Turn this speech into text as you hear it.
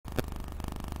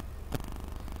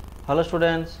Hello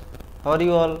students, how are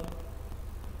you all?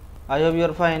 I hope you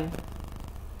are fine.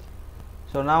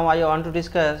 So now I want to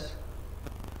discuss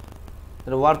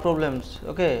the word problems.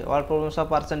 Okay, word problems of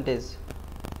percentage.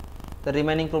 The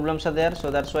remaining problems are there,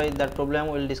 so that's why that problem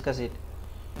we will discuss it.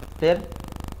 Clear?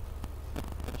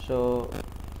 So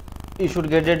you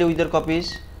should get ready with your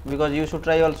copies because you should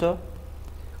try also.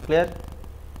 Clear?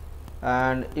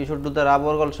 And you should do the lab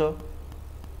work also.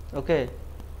 Okay,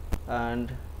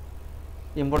 and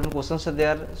important questions are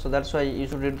there, so that's why you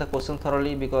should read the question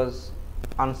thoroughly, because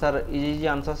easy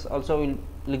answers also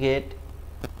will get,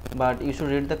 but you should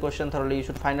read the question thoroughly. You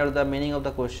should find out the meaning of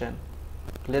the question.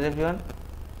 Clear everyone?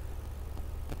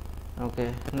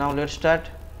 Okay, now let's start.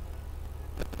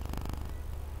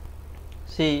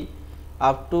 See,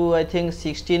 up to I think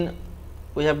 16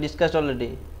 we have discussed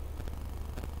already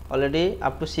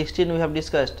up to 16 we have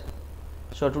discussed.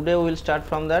 So today we will start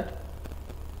from that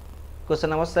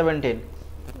question number 17.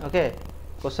 Okay,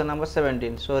 question number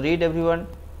 17. So read everyone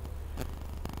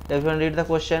read the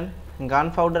question.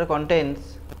 Gunpowder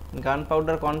contains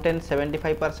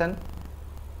 75%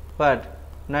 but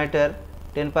niter,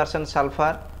 10%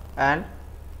 sulfur, and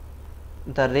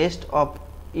the rest of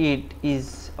it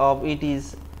is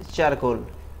charcoal.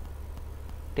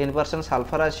 10%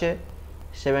 sulfur আছে,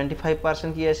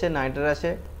 75% কি আছে niter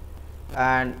আছে,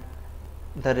 and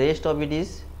the rest of it is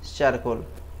charcoal.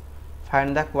 Find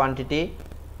the quantity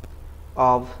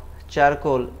of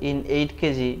charcoal in 8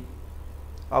 kg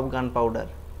of gunpowder.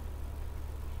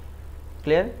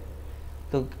 Clear?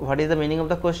 So what is the meaning of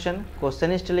the question? Question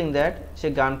is telling that say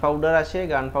gunpowder আছে,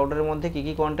 gunpowder এর মধ্যে কি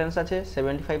কি contents আছে,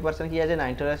 75% কি আছে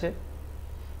niter আছে,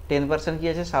 10% কি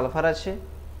আছে sulfur আছে,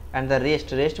 and the rest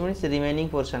means remaining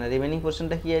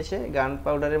portionটা কি আছে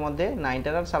gunpowder এর মধ্যে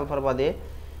niter আর sulfur বাদে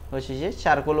হচ্ছে যে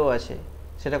চারকোলও আছে,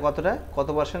 সেটা কত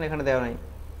পার্সেন্ট এখানে দেওয়া নাই,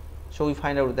 so we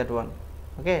find out that one.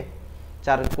 Okay,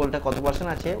 চারকোলটা কত পার্সেন্ট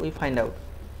আছে we find out.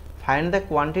 Find the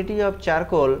quantity of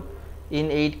charcoal in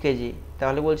 8 kg.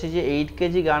 তাহলে বলছি যে 8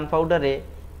 kg gunpowder-এ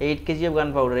 8 kg of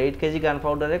gunpowder 8 kg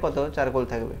gunpowder-এ কত চারকোল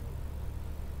থাকবে?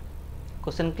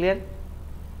 Question clear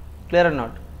or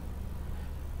not?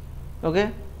 Okay,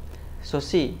 so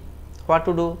see what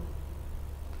to do.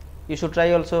 You should try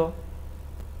also.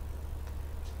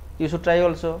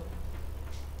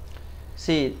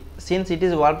 See, since it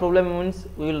is word problem means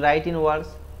we will write in words.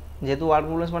 যেহেতু word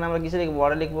problems মানে আমরা কিসে লিখব,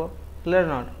 ওয়ার্ডে লিখব. Clear or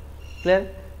not? Clear?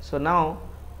 So now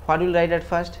what will write at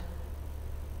first?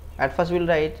 At first we will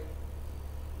write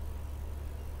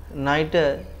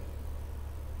niter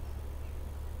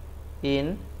in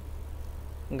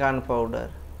gunpowder.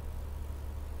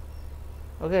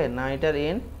 Okay, niter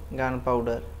in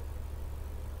gunpowder.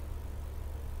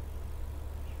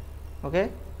 Okay,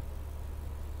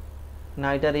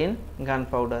 niter in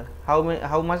gunpowder.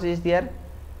 How much is there?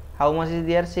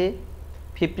 See,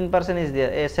 15% is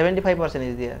there, 75%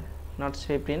 is there, not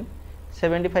 15,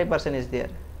 75% is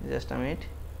there. Just a minute.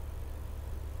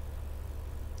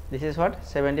 This is what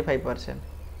 75%.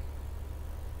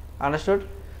 Understood?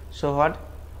 So what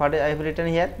I have written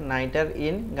here, niter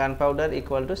in gunpowder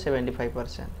equal to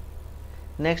 75%.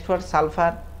 Next what?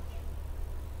 Sulfur.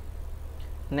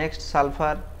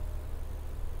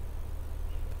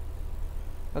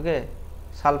 Okay,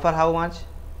 sulfur how much?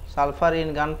 Sulfur in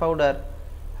gunpowder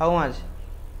how much?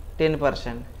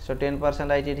 10%. So 10%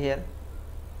 write it here.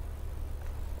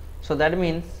 So that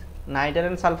means niter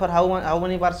and sulfur how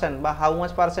many percent, but how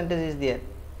much percentage is there?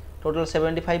 Total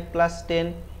 75 plus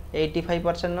 10,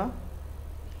 85%. No?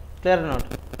 Clear or not?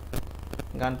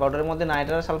 Gunpowder এর মধ্যে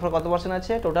niter আর sulfur কত percent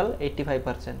আছে? Total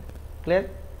 85%. Clear?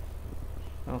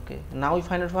 Okay, now we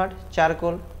find out what?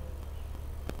 Charcoal.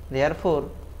 Therefore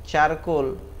charcoal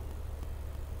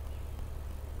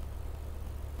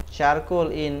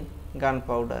in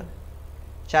gunpowder.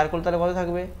 Charcoal তাহলে কত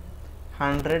থাকবে?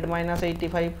 100 minus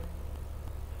 85.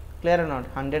 Clear or not?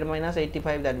 100 minus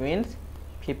 85, that means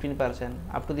 15%.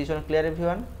 Up to this one clear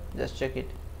everyone? Just check it.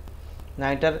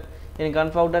 Niter in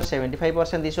gunpowder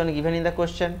 75%, this one given in the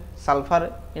question. Sulfur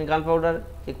in gunpowder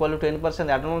equal to 10%,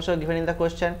 that one also given in the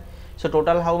question. So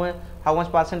total how much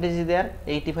percentage is there?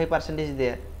 85% is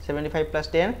there. 75 plus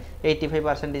 10,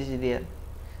 85% is there.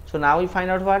 So now we find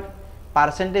out what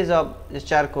percentage of this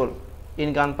charcoal in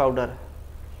gunpowder.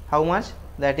 How much?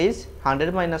 That is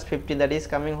 100 minus 50, that is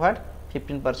coming what?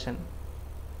 15%.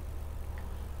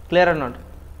 Clear or not?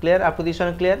 Clear? Up to this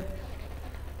one clear?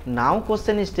 Now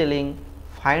question is telling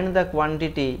find the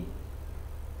quantity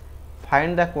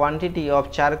of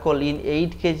charcoal in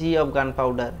 8 kg of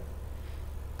gunpowder.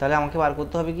 তাহলে আমাকে বার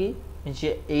করতে হবে কি যে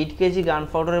 8 kg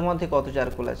gunpowder এর মধ্যে কত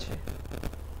charcoal আছে।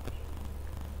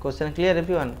 Question clear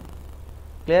everyone?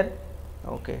 Clear?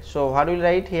 Okay, so what will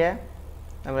write here?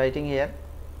 I am writing here,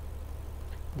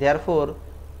 therefore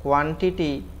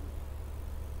quantity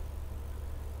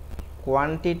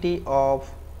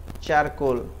of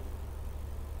charcoal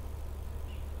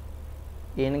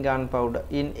in gunpowder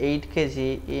in 8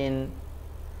 kg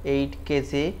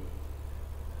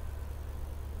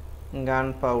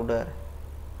gunpowder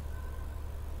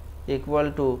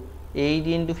equal to 8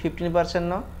 into 15%,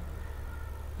 no,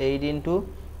 8 into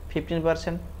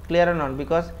 15%, clear or not?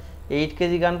 Because 8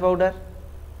 kg gunpowder,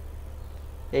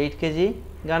 8 kg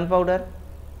gunpowder,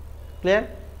 clear?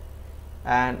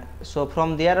 And so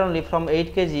from there only, from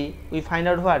 8 kg we find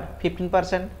out what?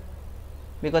 15%,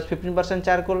 because 15%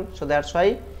 charcoal, so that's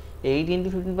why 8 into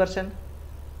 15%,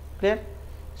 clear?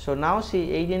 So now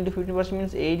see, 8 into 15%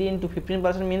 means 8 into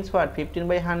 15% means what? 15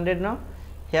 by 100, no?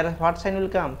 Here what sign will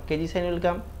come? Kg sign will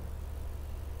come,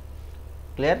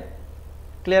 clear?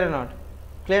 Clear or not?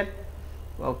 Clear?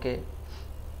 Okay.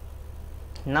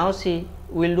 Now see,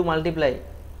 we will do multiply.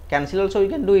 Cancel also we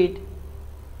can do it.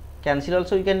 Cancel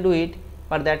also we can do it,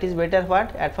 but that is better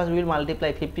what? At first we will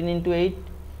multiply 15 into 8.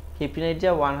 15 8 is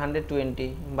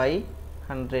 120 by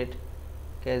 100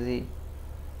 kg.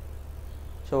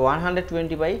 So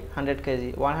 120 by 100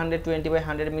 kg. 120 by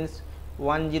 100 means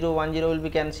 1010 will be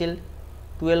cancelled.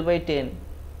 12 by 10.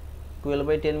 12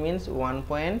 by 10 means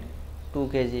 1.2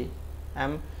 kg. I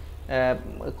am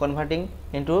converting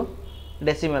into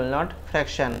decimal, not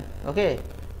fraction. Okay.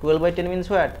 12 by 10 means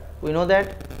what? We know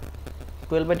that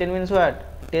 12 by 10 means what?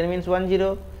 10 means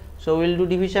 10. So we will do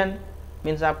division,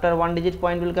 means after one digit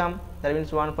point will come, that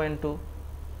means 1.2,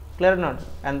 clear or not?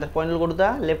 And the point will go to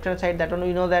the left hand side, that one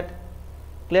we know that,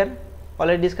 clear?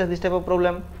 Already discussed this type of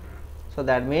problem. So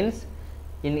that means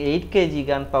in 8 kg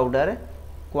gunpowder,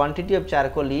 quantity of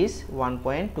charcoal is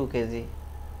 1.2 kg.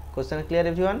 Question clear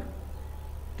everyone?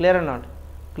 Clear or not?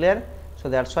 Clear? So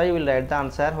that's why you will write the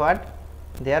answer what?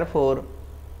 Therefore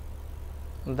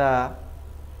the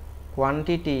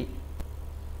quantity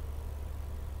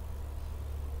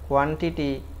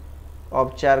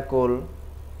of charcoal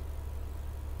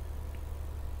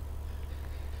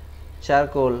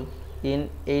in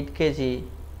 8 kg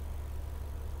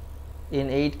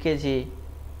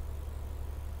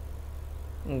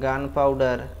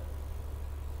gunpowder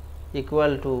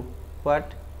equal to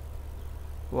what?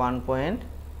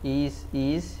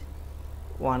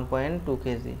 1.2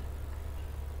 kg.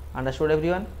 Understood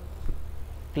everyone?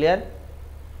 Clear?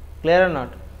 Clear or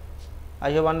not?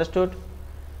 I have understood.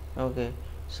 Okay,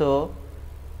 so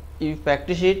you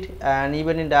practice it, and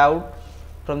even in doubt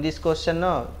from this question,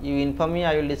 no, you inform me,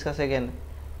 I will discuss again.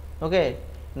 Okay,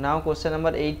 now question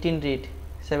number 18 read.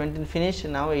 17 finished,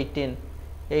 now 18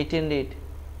 read.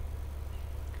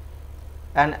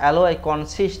 An alloy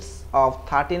consists of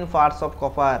 13 parts of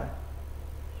copper.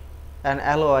 An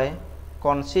alloy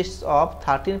consists of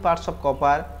 13 parts of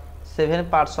copper, 7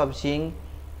 parts of zinc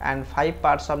and 5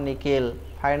 parts of nickel.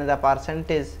 Find the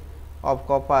percentage of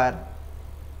copper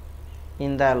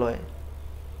in the alloy.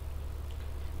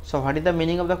 So what is the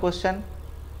meaning of the question?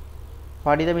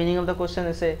 What is the meaning of the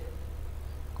question? Say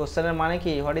question er mane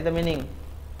ki? What is the meaning?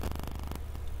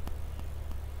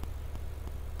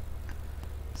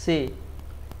 See,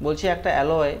 বলছি একটা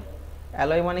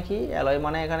alloy মানে কি? Alloy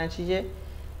মানে এখানে আছে যে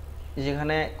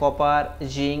যেখানে copper,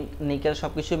 zinc, nickel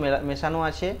সব কিছু মেশানো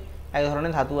আছে, এক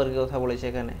ধরনের ধাতু আর কি কথা বলেছে,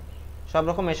 এখানে সব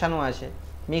রকম মেশানো আছে,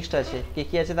 মিক্সড আছে।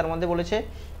 কী আছে তার মধ্যে বলেছে?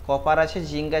 কপার আছে,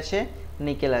 জিঙ্ক আছে,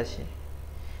 নিকেল আছে।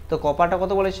 তো কপারটা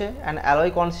কত বলেছে? And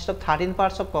alloy consist of 13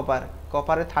 parts of copper.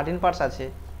 কপারে 13 parts আছে,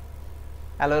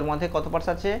 অ্যালয়ের মধ্যে কত পার্টস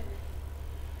আছে?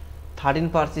 13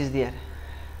 parts is there.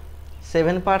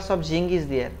 7 parts of zinc is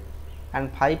there and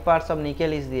 5 parts of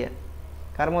nickel is there.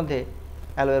 কার মধ্যে?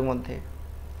 অ্যালয়ের মধ্যে।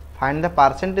 Find the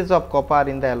percentage of copper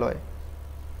in the alloy.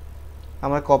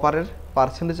 আমরা কপারের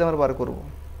percentage আমরা বার করব।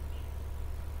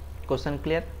 Question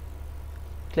clear?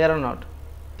 Clear or not?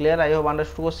 Clear? I have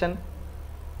understood question?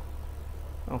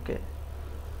 Okay,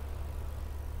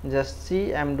 just see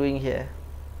I am doing here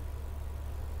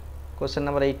question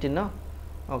number 18, no?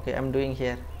 Okay, I am doing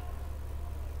here.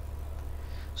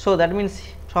 So that means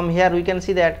from here we can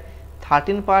see that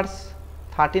 13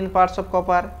 parts of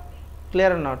copper,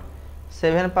 clear or not?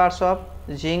 7 parts of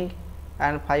zinc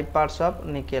and 5 parts of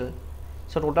nickel.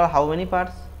 So total how many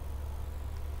parts?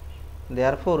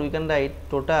 Therefore we can write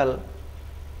total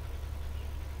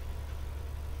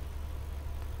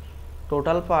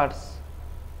parts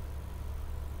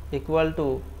equal to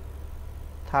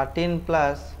 13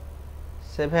 plus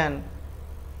 7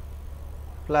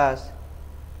 plus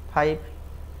 5,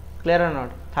 clear or not?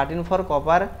 13 for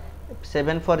copper,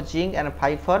 7 for zinc and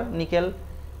 5 for nickel.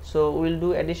 So we will do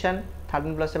addition.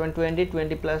 13 plus 7 20,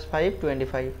 20 plus 5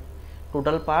 25,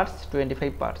 total parts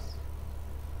 25 parts.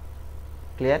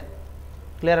 Clear?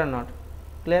 Clear or not?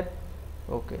 Clear?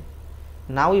 Okay.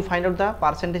 Now we find out the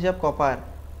percentage of copper.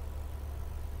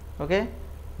 Okay,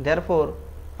 therefore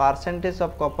percentage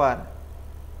of copper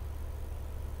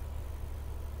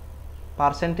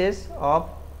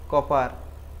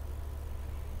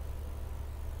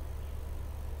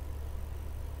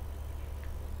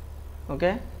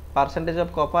okay, percentage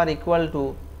of copper equal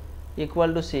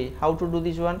to C. How to do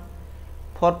this one?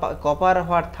 For copper,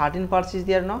 what 13 parts is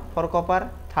there? No, for copper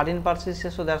 13 parts is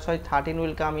there, so that's why 13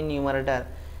 will come in numerator,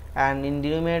 and in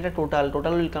denominator total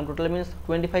will come. Total means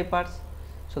 25 parts,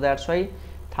 so that's why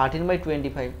 13 by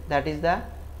 25, that is the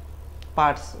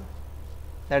parts,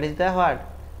 that is the what,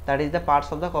 that is the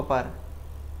parts of the copper.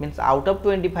 Means out of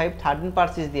 25, 13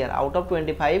 parts is there. Out of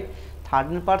 25,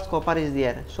 13 parts copper is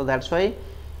there, so that's why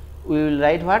we will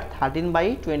write what, 13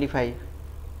 by 25.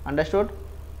 Understood?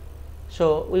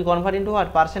 So we convert into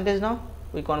what, percentage. Now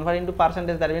we convert into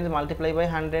percentage, that means multiply by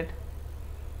 100.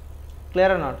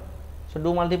 Clear or not? So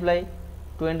do multiply.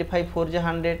 25 4 ja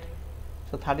 100,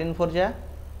 so 13 4 ja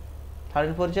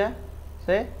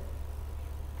say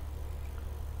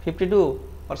 52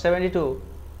 or 72,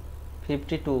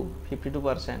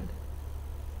 52%.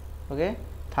 Okay,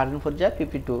 13 4 ja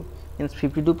 52, means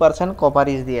 52% copper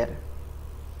is there.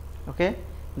 Okay,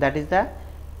 that is the,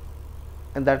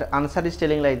 that answer is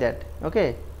telling like that.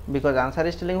 Okay, because answer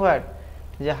is telling what,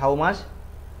 how much,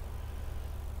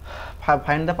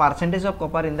 find the percentage of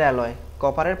copper in the alloy.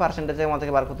 কপারের percentage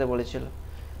আমাদেরকে বার করতে বলেছিল।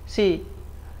 C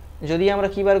যদি আমরা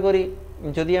কি বার করি,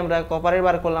 যদি আমরা কপারের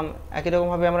বার করলাম, একই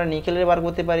রকমভাবে আমরা নিকেলের বার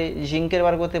করতে পারি, জিঙ্কের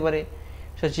বার করতে পারি।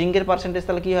 সো জিঙ্কের পার্সেন্টেজ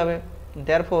তাহলে কী হবে,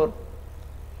 therefore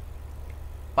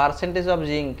percentage of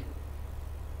zinc,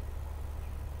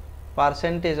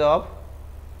 percentage of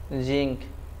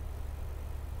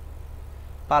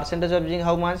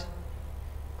how much,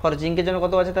 for জিঙ্কের জন্য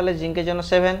কত আছে, তাহলে জিঙ্কের জন্য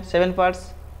 7 parts.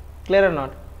 Clear or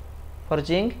not? For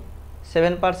zinc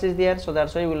 7 parts is there, so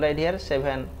that's why we will write here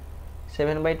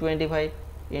 7 by 25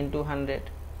 into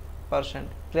 100%.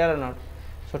 Clear or not?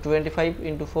 So 25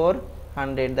 into 4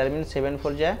 100, that means 7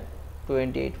 4 ja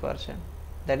 28%.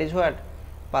 That is what,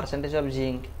 percentage of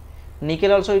zinc.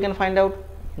 Nickel also we can find out.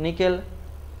 Nickel,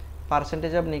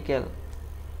 percentage of nickel,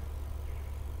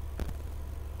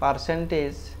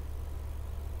 percentage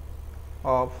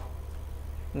of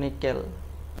nickel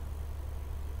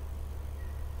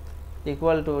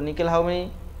equal to, nickel how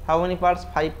many parts,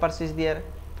 5 parts is there,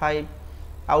 5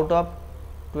 out of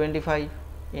 25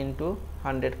 into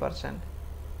 100%.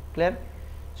 Clear?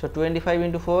 So 25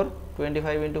 into 4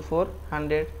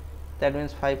 100, that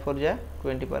means 5 4 ja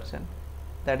 20%.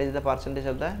 That is the percentage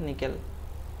of the nickel.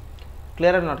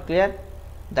 Clear or not? Clear?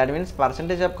 That means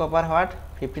percentage of copper what,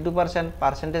 52%,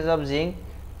 percentage of zinc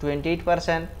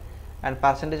 28%, and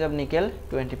percentage of nickel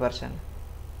 20%.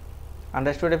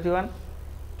 Understood everyone?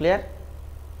 Clear?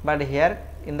 But here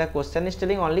in the question is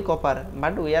telling only copper,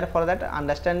 but we are for that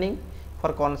understanding, for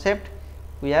concept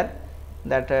we are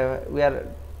that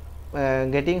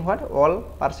getting what, all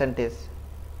percentage.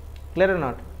 Clear or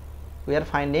not? We are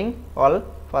finding all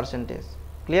percentage.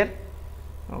 Clear?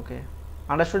 Okay,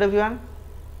 understood everyone?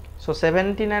 So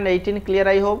 17 and 18 clear,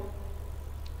 I hope.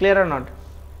 Clear or not?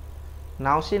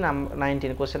 Now see number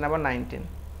 19, question number 19.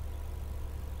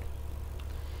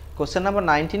 Question number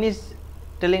 19 is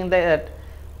telling that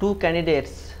two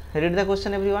candidates, read the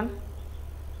question everyone.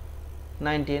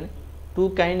 19, two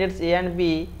candidates A and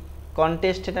B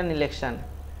contested an election.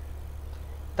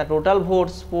 The total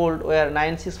votes polled were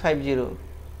 9650.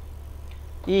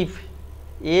 If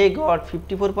A got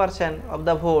 54% of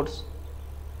the votes,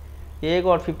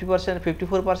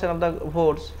 of the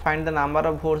votes, find the number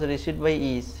of votes received by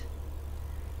each.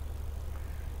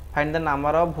 Find the number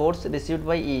of votes received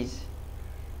by each.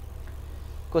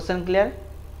 Question clear?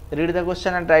 Read the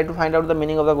question and try to find out the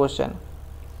meaning of the question.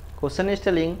 Question is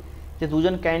telling যে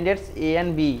দুজন candidates A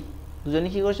and B দুজনে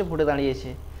কী করেছে, ভোটে দাঁড়িয়েছে।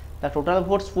 The total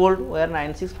votes pooled war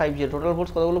 9650। Total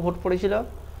votes কতগুলো vote পড়েছিল,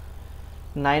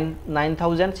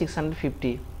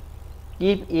 9650।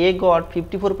 If A goat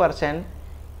 54%,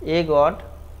 A goat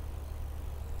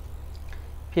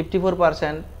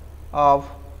 54% of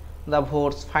the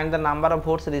votes, find the number of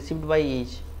votes received by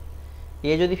each.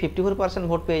 এ যদি 54%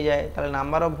 vote পেয়ে যায়, তাহলে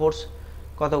নাম্বার অফ ভোটস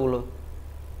কতগুলো,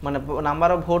 মানে number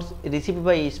of votes received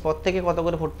by each, প্রত্যেকে কত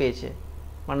করে ভোট পেয়েছে,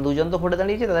 মানে দুজন তো ভোটে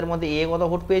দাঁড়িয়েছে, তাদের মধ্যে এ কত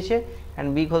ভোট পেয়েছে অ্যান্ড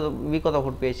বি কত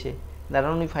ভোট পেয়েছে, that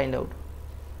on we find out.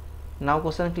 Now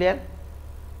question clear?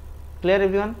 Clear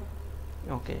everyone?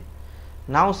 Okay,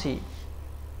 now C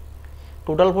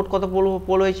total vote কত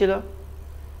পোল হয়েছিল,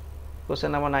 কোশ্চেন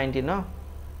নাম্বার 19 না।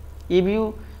 if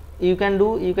you can do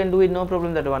it, no problem,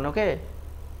 that one. Okay,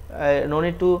 no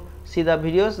need to see the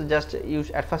videos, just you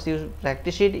at first you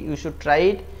practice it, you should try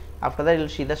it, after that you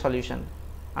will see the solution.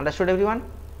 Understood everyone?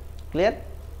 Clear?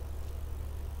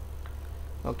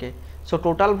 Okay, so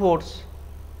total votes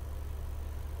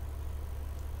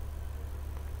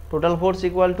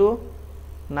equal to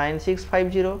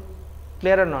 9650.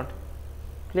 Clear or not?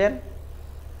 Clear?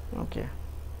 Okay,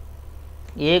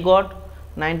 A got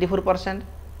 94%,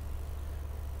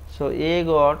 so A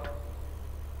got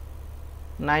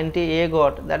 90, A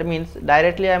got, that means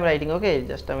directly I am writing. Okay,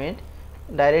 just a minute,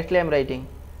 directly I am writing.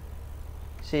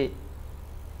 See,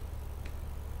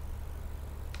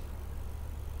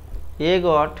 A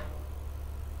got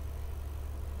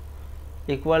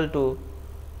equal to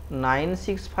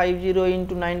 9650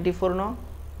 into 94, no,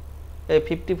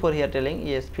 54 here telling,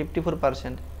 yes,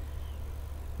 54%.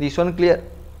 This one clear,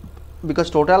 because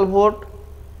total vote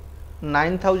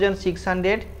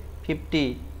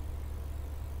 9650,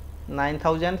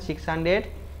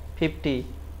 9650.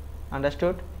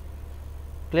 Understood?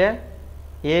 Clear?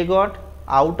 A got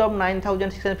out of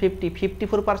 9650,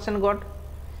 54% got,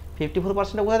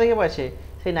 54% কোথা থেকে পাচ্ছে?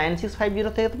 সেই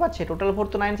 9650 থেকে তো পাচ্ছে, total vote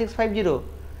তো 9650,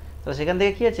 তো সেখান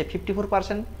থেকে কি আছে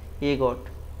 54% A got.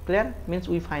 Clear? Means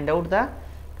we find out that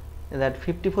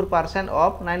 54%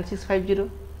 of 9650.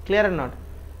 Clear or not?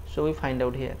 So we find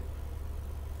out here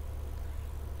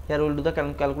we will do the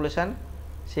calculation,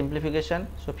 simplification.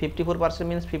 So 54%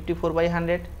 means 54 by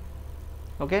 100.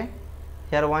 Okay,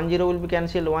 here 10 will be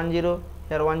cancelled, 10, here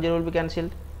 10 will be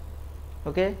cancelled.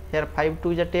 Okay, here 5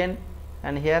 2 is a 10,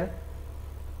 and here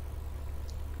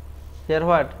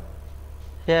what,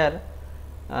 here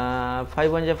 5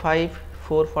 1 is a 5,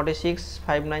 4 46,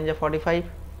 5 9 is a 45,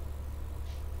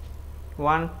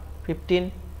 1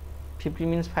 15, 50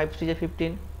 means 5 3 is a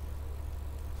 15.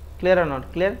 Clear or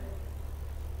not? Clear?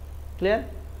 Clear?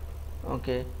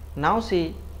 Okay, now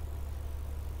see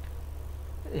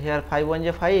here 5 1 is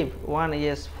a 5, 1,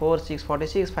 yes, 4 6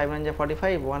 46, 5 9 is a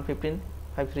 45, 1 15,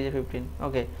 5 3 is a 15.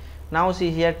 Okay, now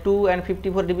see here 2 and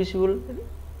 54 divisible,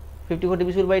 54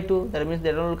 divisible by 2, that means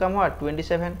that one will come what,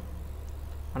 27.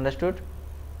 Understood?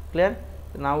 Clear?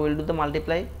 Now we will do the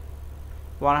multiply.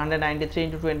 193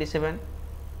 into 27,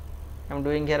 I am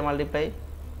doing here multiplying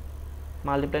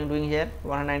doing here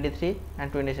 193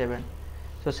 and 27.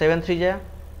 So 7 3 ja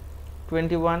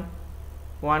 21,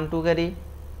 1 2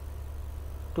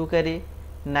 carry,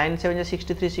 9 7 ja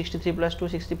 63, 63 plus 2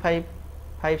 65,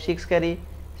 5 6 carry,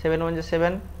 7 1 ja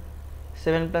 7,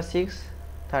 7 plus 6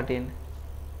 13.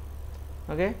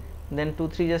 Okay, then 2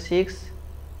 3 ja 6,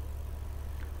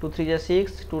 2 3 ja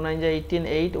 6, 2 9 ja 18,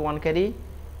 8, 1 carry,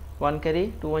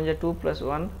 2 1 ja 2 plus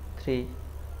 1 3,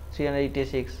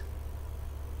 386.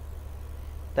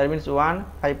 That means 1,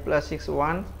 5 plus 6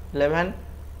 1, 11,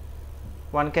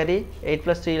 1 carry, 8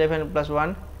 plus 3 11 plus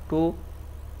 1 2,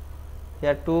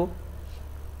 here 2.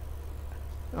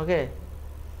 Okay,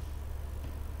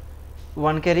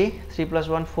 1 carry, 3 plus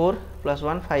 1 4 plus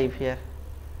 1 5 here.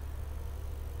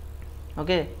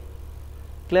 Okay,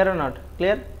 clear or not?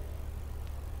 Clear?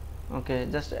 Okay,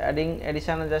 just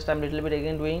addition, just I am little bit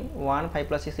again doing 1, 5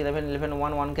 plus 6 11, 11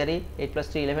 1, 1 carry, 8 plus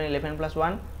 3 11, 11 plus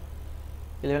 1,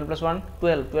 11 plus 1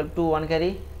 12, 12 2 1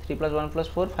 carry, 3 plus 1 plus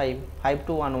 4 5, 5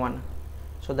 2 1 1.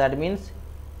 So that means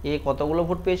A কতগুলো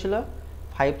vote পেয়েছিল?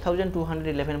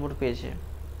 5211 vote পেয়েছে।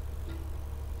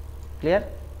 Clear?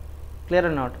 Clear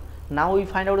or not? Now we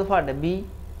find out what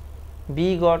B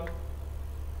got,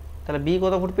 তাহলে B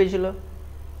কত vote পেয়েছিল?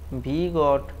 B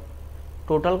got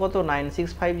total কত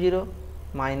 9650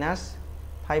 minus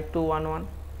 5211,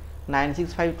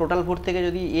 965 total vote থেকে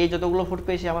যদি A যতগুলো ভোট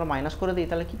পেয়েছে আমরা মাইনাস করে দিই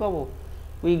তাহলে কি পাবো?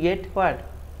 We get what?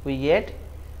 We get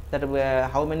that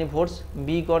how many votes B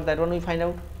got, that one we find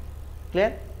out.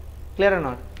 Clear? Clear or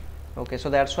not? Okay, so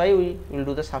that's why we will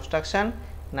do the subtraction.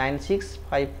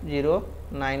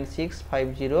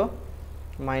 9650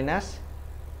 minus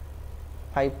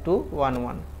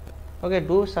 5211. Okay,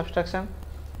 do subtraction.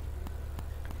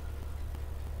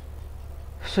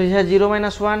 So here 0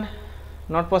 minus 1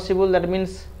 not possible, that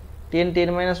means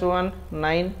 10 minus 1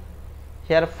 9,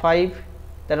 here 5,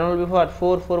 that one will be what,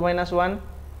 4 minus 1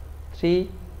 3.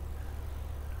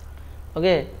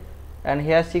 Okay, and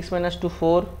here 6 minus 2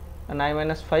 4, and 9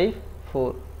 minus 5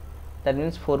 4, that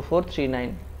means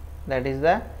 4439. That is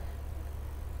the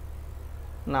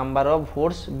number of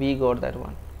votes B got, that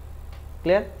one.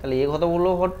 Clear? তাহলে A কতগুলো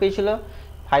vote পেয়েছিল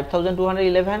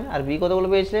 5211 আর B কতগুলো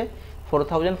পেয়েছে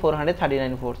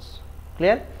 4439 votes.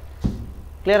 Clear?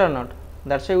 Clear or not?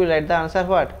 That's why we write the answer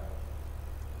what?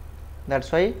 That's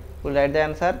why we write the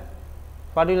answer.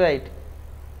 What will write?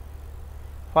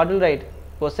 What will write?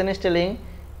 Question is telling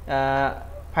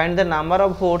find the number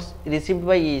of votes received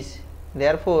by each.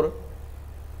 Therefore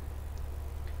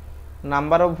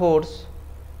number of votes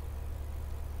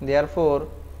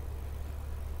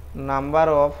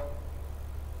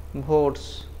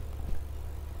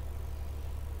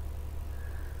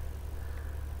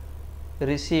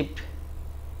received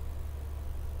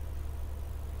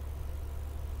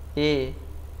A,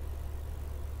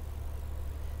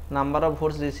 number of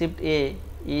votes received A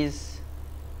is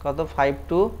কত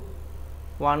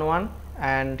 5211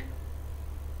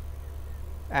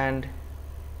 and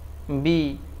B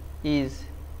is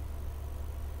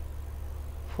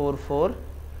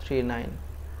 4439.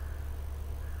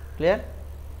 Clear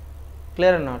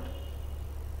or not?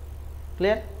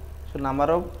 Clear? So number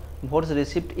of votes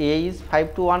received A is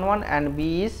 5211 and B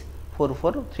is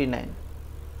 4439.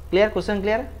 Clear? Question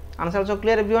clear? Answer also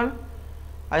clear, everyone?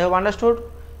 I have understood.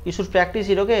 You should practice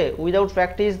it, okay? Without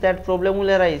practice that problem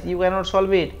will arise, you cannot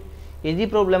solve it. Easy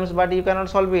problems but you cannot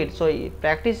solve it, so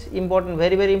practice important,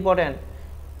 very very important.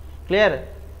 Clear?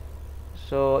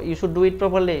 So you should do it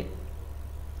properly.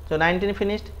 So 19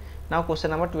 finished. Now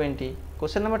question number 20.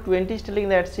 Question number 20 is telling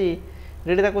that, see,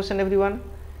 read the question, everyone.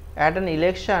 At an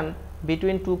election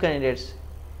between two candidates,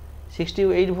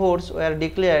 68 votes were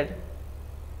declared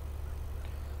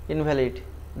invalid.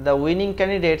 The winning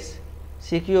candidates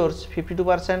secures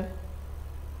 52%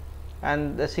 and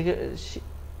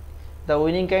the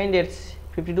winning candidates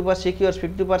 52% secures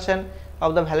 52%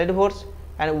 of the valid votes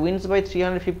and wins by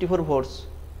 354 votes.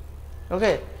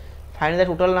 Okay, find the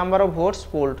total number of votes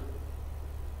polled.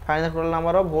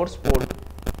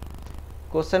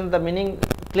 Question, the meaning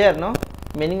clear, no?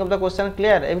 Meaning of the question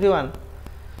clear, everyone?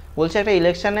 বলছে একটা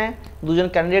ইলেকশনে দুজন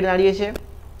candidate দাঁড়িয়েছে,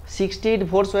 68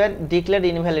 votes war declared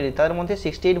invalid. তার মধ্যে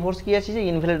 68 votes কি আছে, যে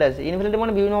ইনভ্যালিড আছে। ইনভ্যালিড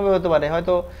মানে বিভিন্নভাবে হতে পারে,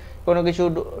 হয়তো কোনো কিছু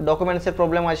ডকুমেন্টসের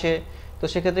প্রবলেম আছে, তো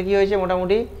সেক্ষেত্রে কী হয়েছে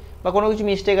মোটামুটি, বা কোনো কিছু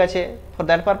মিস্টেক আছে। For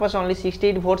that purpose only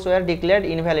 68 votes war declared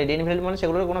invalid. Invalid মানে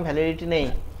সেগুলোর কোনো ভ্যালিডিটি নেই।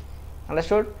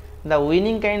 Understood? The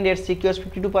winning candidate সিকিউরস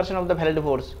 52% of the valid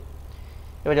votes.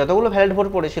 এবার যতগুলো ভ্যালিড ভোট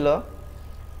পড়েছিল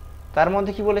তার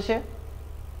মধ্যে কি বলেছে,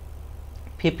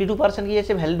 52% কি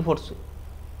আছে ভ্যালিড ভোটস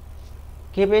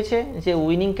কে পেয়েছে, যে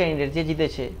উইনিং ক্যান্ডিডেট, যে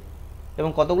জিতেছে। এবং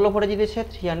কতগুলো ভোটে জিতেছে,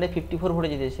 354 ভোটে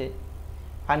জিতেছে।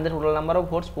 Find the total number of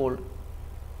votes pooled.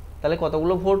 তাহলে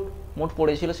কতগুলো ভোট মোট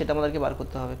পড়েছিল সেটা আমাদেরকে বার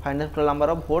করতে হবে। Find the total number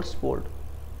of votes pooled.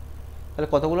 তাহলে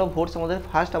কতগুলো ভোটস আমাদের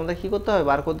ফার্স্ট আমাদের কী করতে হবে,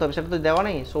 বার করতে হবে। সেটা তো দেওয়া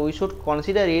নেই। So we should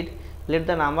consider it, let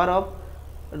the number of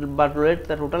let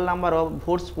the total number of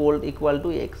votes pooled equal to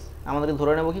x. আমাদেরকে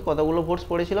ধরে নেব কি কতগুলো ভোটস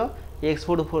পড়েছিল, এক্স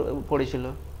ভোট পড়েছিল।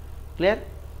 ক্লিয়ার?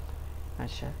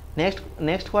 আচ্ছা,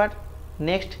 নেক্সট হোয়াট,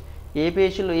 নেক্সট এ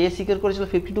পেয়েছিল, এ সিকিউর করেছিল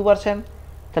 52%।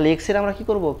 তাহলে এক্সের আমরা কী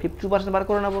করবো, 52% বার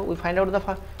করে নেবো। We find out the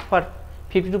what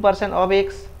 52% of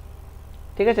x.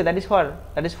 ঠিক আছে, that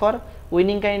is for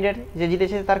winning candidate, যে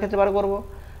জিতেছে তার ক্ষেত্রে বার করবো।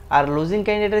 আর লুজিং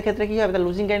ক্যান্ডিডেটের ক্ষেত্রে কী হবে, তাহলে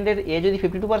লুজিং ক্যান্ডিডেট এ যদি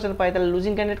 52% পায়, তাহলে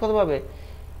লুজিং ক্যান্ডিডেট কত পাবে,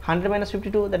 100 -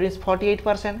 52, দ্যাট মিনস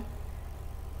 48%।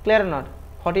 Clear not?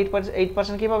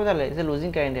 48% কী পাবে তাহলে, যে লুজিং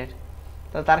ক্যান্ডিডেট।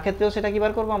 তাহলে তার ক্ষেত্রেও সেটা কী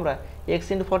বার করবো আমরা, এক্স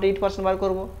ইন্টু 48% বার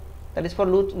করবো। That is for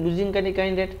losing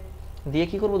candidate. দিয়ে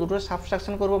কী করবো, দুটো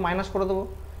সাবস্ট্রাকশন করবো, মাইনাস করে দেবো।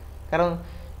 কারণ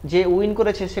যে উইন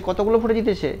করেছে সে কতগুলো ভোটে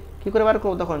জিতেছে, কী করে বার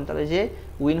করবো তখন, তাহলে যে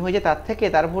উইন হয়েছে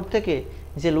তার ভোট থেকে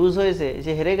যে লুজ হয়েছে,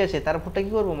 যে হেরে গেছে তার ভোটটা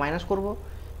কী করবো, মাইনাস করবো।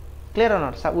 Clear or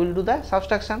not? Will do the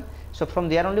subtraction. So from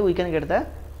there only we can get the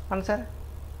answer,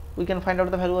 we can find out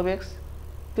the value of x.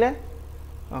 Clear?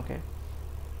 Okay,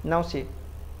 now C.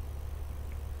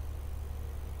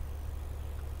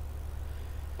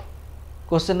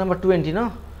 Question number 20, no?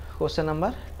 Question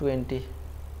number 20.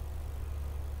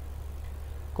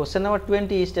 Question number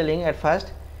 20 is telling at first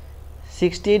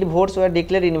 68 votes were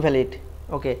declared invalid.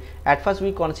 Okay, at first we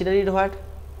consider it what?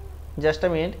 Just a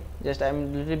minute, just I am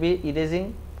little bit erasing,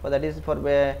 for that is for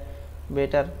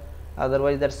better.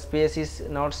 Otherwise that space is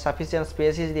not sufficient,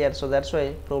 space is there, so that's why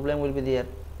problem will be there.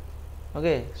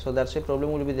 Okay, so that's why problem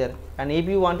will be there. And if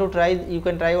you want to try, you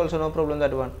can try also, no problem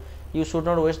that one. You should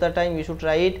not waste the time, you should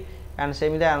try it and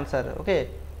send me the answer. Okay,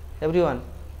 everyone,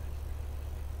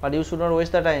 but you should not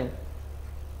waste the time.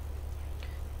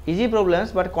 Easy problems,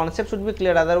 but concept should be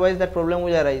clear, otherwise that problem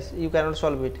will arise, you cannot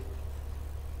solve it.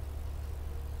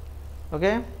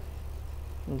 Okay,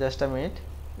 just a minute,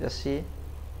 just see.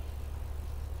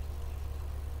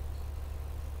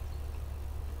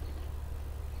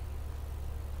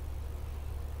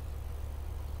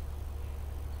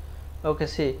 Okay,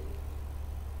 see,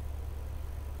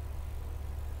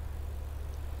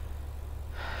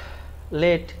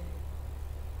 let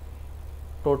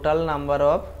total number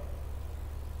of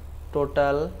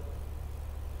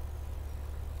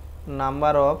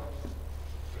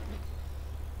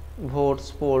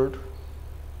votes polled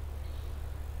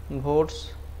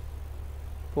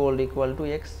equal to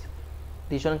x.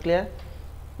 This one clear?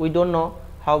 We don't know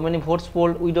how many votes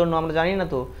polled, we don't know, আমরা জানি না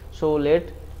তো। so let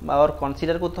our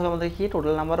consider করতে হবে আমাদের কি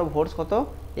total number of votes কত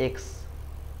x.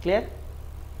 clear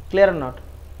or not?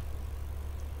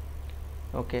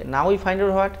 okay, now we find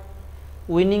out what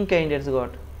winning candidates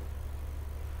got.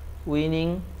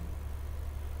 winning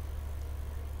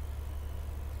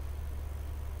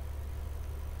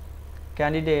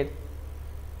candidate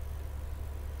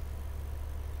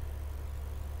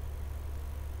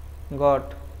got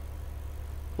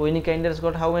winning candidates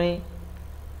got how many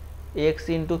x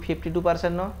into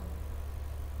 52%, no?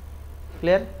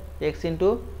 clear? x into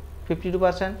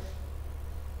 52%.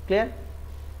 clear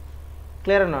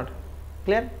or not?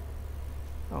 clear?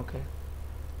 okay,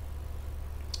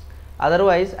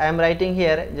 otherwise I am writing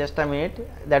here, just a minute,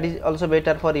 that is also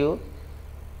better for you,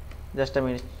 just a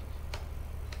minute.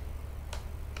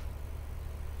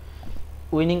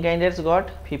 winning candidates got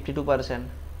 52%,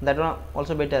 that one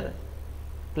also better.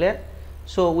 clear?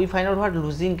 so we find out what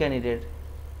losing candidate,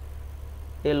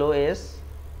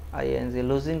 LOSING,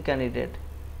 losing candidate.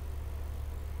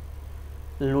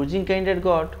 losing candidate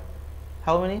got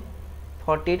how many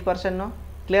 48%, no?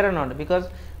 clear or not? because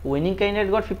winning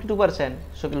candidate got 52%,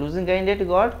 so losing candidate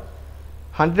got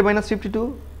 100 minus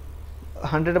 52,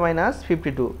 100 minus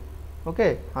 52,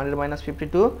 okay, 100 minus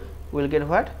 52 will get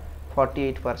what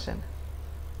 48%.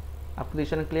 up to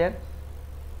this one clear?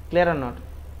 clear or not?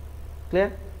 clear?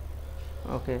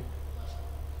 okay,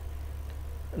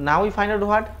 now we find out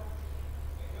what,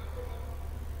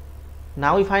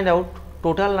 now we find out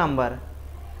total number.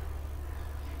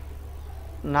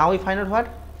 now we find out what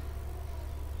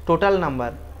total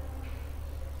number.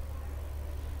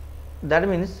 that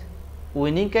means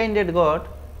winning candidate got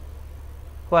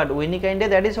what, winning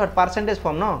candidate, that is what percentage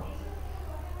form, no?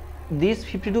 this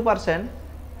 52%,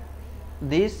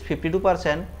 this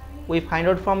 52% we find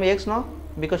out from x, no?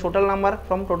 because total number,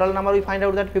 from total number we find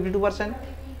out that 52%.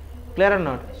 clear or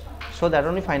not? so that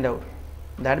only find out.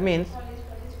 that means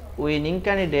winning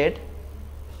candidate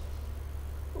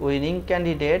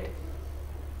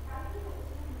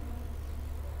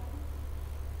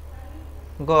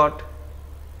got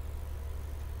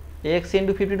x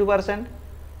into 52%.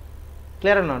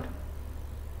 clear or not?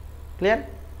 clear?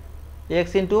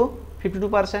 x into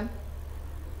 52%.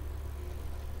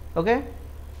 okay,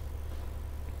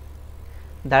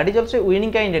 that is also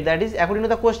winning candidate, that is according to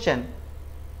the question,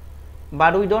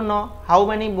 but we don't know how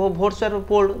many votes were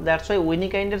polled, that's why winning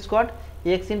candidates got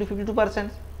x into 52%.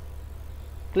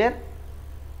 clear?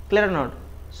 clear or not?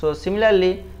 so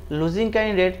similarly losing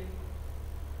candidate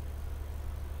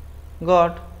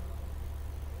got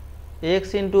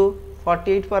x into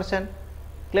 48%.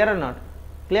 clear or not?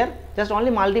 clear? just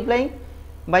only multiplying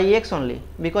by x only,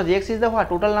 because x is the what,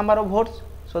 total number of votes,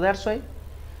 so that's why.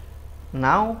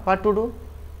 now what to do?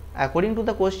 according to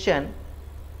the question,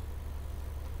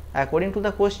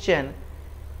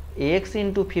 x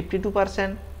into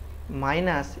 52%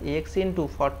 minus x into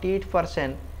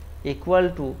 48% equal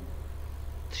to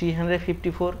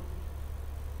 354.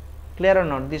 clear or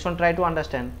not? this one try to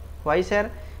understand. why sir?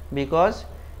 because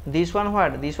this one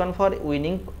what, this one for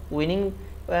winning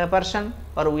person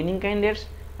or winning candidates,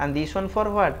 and this one for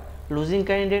what, losing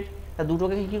candidate.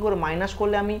 দুটোকে কি করে minus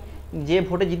করলে আমি যে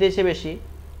ভোটে জিতেছে বেশি,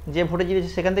 যে ভোটে জিতেছে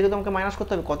সেখান থেকে তো আমাকে মাইনাস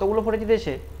করতে হবে কতগুলো ভোটে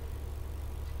জিতেছে,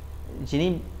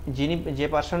 যিনি যে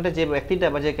পার্সনটা, যে ব্যক্তিটা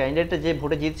বা যে ক্যান্ডিডেটটা যে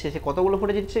ভোটে জিতছে সে কতগুলো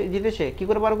ভোটে জিতেছে কি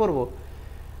করে বার করব?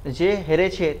 যে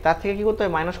হেরেছে তার থেকে কি করতে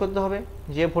হবে, মাইনাস করতে হবে।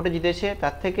 যে ভোটে জিতেছে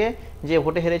তার থেকে যে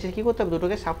ভোটে হেরেছে কি করতে হবে,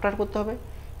 দুটোকে সাবট্রাক্ট করতে হবে।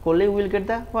 করলেই will get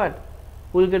the what,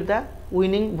 will get the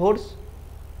winning votes.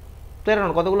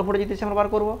 Clear? কতগুলো ভোটে জিতেছে আমরা বার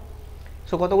করবো।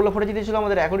 সো কতগুলো ভোটে জিতেছিল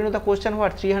আমাদের according to the question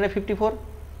what, 354।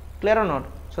 Clear or not?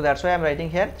 So that's why I am writing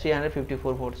here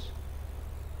 354 votes.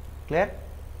 Clear?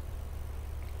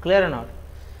 Clear or not?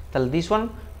 তাহলে দিস ওয়ান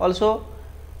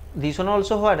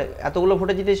অলসো হোয়াট, এতগুলো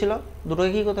ভোটে জিতেছিল,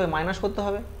 দুটোকে কী করতে হবে, মাইনাস করতে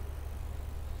হবে।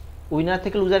 উইনার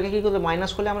থেকে লুজারকে কী করতে হবে,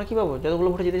 মাইনাস করলে আমরা কী পাবো, যতগুলো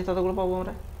ভোটে জিতেছি ততগুলো পাবো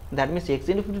আমরা। That means x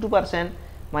into 52%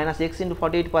 minus x into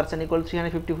 48% equal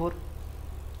 354।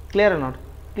 Clear or not?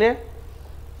 Clear?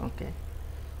 Okay,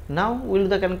 now we'll do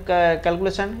the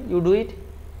calculation. You do it,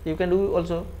 you can do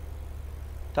also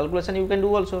calculation, you can do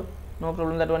also, no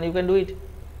problem, that one you can do it.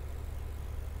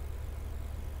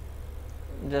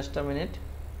 Just a minute.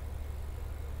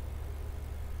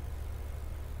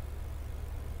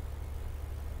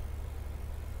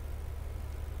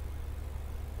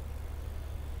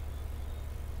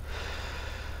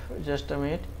 Just a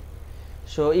minute.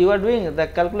 So you are doing the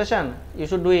calculation, you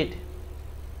should do it.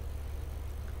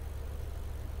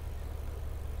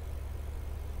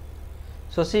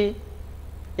 So see,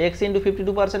 x into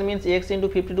 52% means x into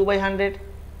 52 by 100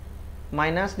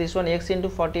 minus this one x into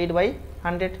 48 by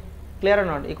 100. Clear or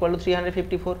not? Equal to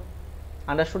 354.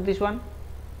 Understood this one?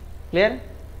 Clear?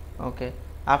 Okay.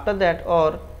 After that,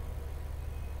 or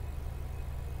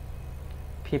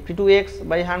 52x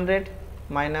by 100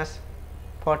 minus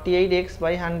 48x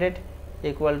by 100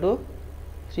 equal to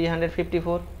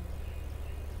 354.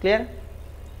 Clear?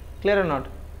 Clear or not?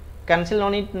 Cancel, no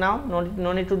need now,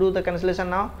 no need to do the cancellation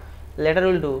now, later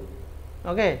will do.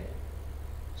 Okay.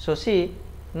 So see,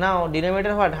 now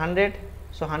denominator what? 100,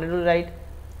 so 100 will write,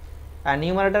 and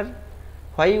numerator,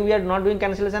 why we are not doing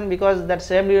cancellation? Because that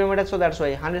same denominator, so that's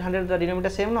why 100 the denominator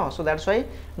same, no, so that's why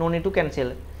no need to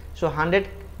cancel. So 100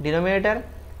 denominator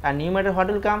and numerator what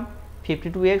will come?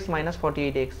 52x minus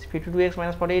 48x. 52x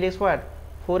minus 48x what?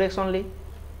 4x only.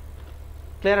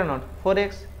 Clear or not?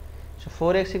 4x. So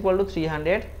 4x equal to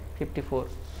 354.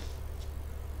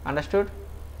 Understood?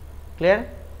 Clear?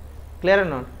 Clear or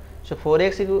not? So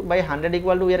 4x by 100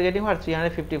 equal to, we are getting what?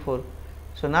 354.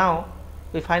 So now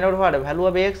we find out what? Value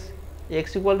of x.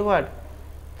 X equal to what?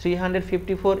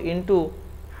 354 into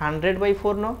 100 by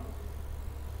 4, no?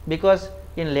 Because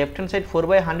in left hand side 4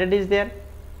 by 100 is there.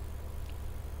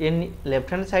 In left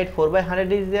hand side 4 by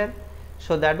 100 is there.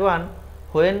 So that one,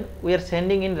 when we are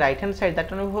sending in right hand side,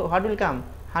 that one what will come?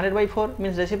 100 by 4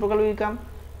 means reciprocal will come.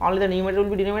 Only the numerator will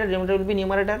be denominator, denominator will be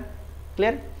numerator.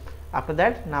 Clear? After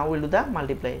that, now we will do the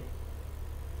multiply.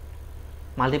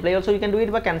 Multiply also we can do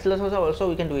it, but cancel also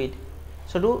we can do it.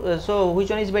 So so which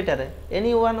one is better?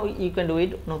 Any one you can do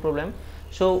it, no problem.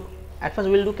 So at first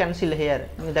we will do cancel here,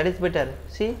 that is better.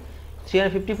 See,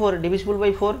 354 divisible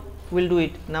by 4, we will do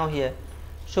it now here.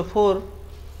 So 4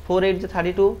 8 is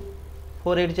 32,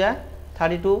 4 8 is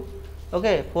 32,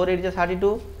 okay, 4 8 is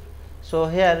 32. So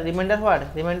here remainder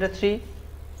what? Remainder 3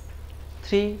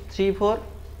 4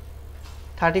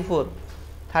 34.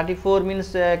 34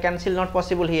 means cancel not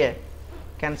possible here.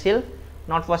 Cancel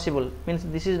not possible means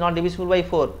this is not divisible by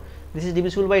 4. This is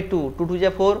divisible by 2. 2 2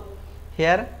 is 4.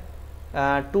 Here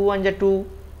 2 1 is 2.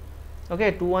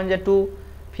 Okay, 2 1 is 2.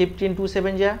 15 2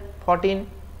 7 is 14.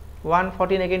 1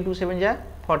 14 again 2 7 is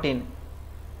 14.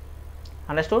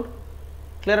 Understood?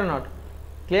 Clear or not?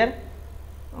 Clear?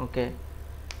 Okay.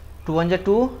 2 1 is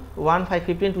 2. 1 5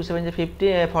 15 2 7 is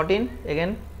 15 14.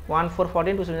 Again 1 4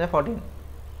 14 2 7 is 14.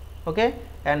 Okay,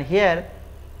 and here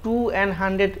 2 and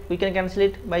 100 we can cancel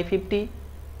it by 50.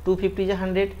 250 is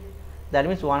 100. That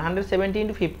means 170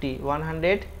 into 50.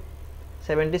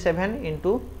 177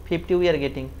 into 50 we are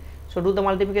getting. So do the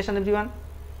multiplication everyone.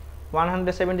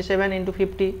 177 into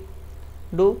 50.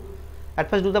 Do at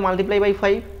first do the multiply by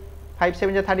 5. 5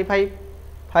 7 is 35.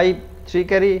 5 3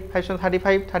 carry. 5 7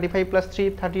 35. 35 plus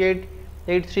 3 38.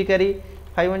 8 3 carry.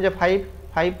 5 1 is 5.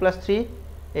 5 plus 3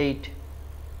 8.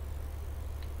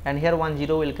 And here 1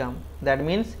 0 will come. That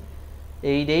means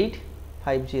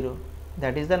 8850.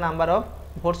 That is the number of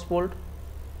votes polled.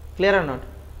 Clear or not?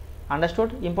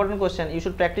 Understood? Important question. You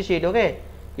should practice it. Okay,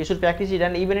 you should practice it,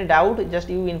 and even in doubt, just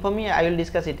you inform me. I will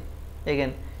discuss it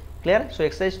again. Clear? So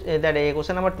exercise that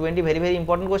question number 20, very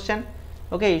important question.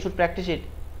 Okay, you should practice it.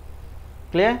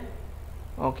 Clear?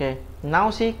 Okay.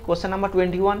 Now see question number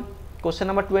 21. Question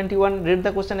number 21. Read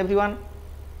the question everyone.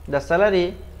 The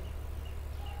salary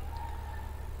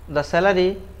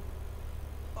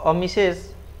of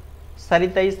Mrs.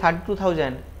 Sarita is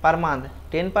 32,000 per month.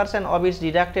 10% of it is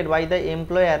deducted by the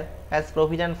employer as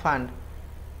provident fund.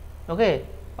 Okay,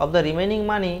 of the remaining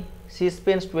money, she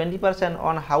spends 20%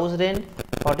 on house rent,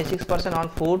 46% on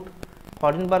food,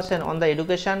 14% on the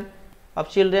education of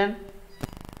children,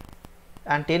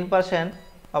 and 10%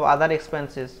 of other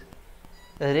expenses.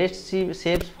 The rest she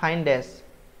saves fine dash.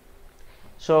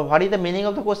 So what is the meaning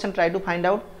of the question? Try to find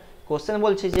out. Question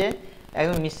বলছে যে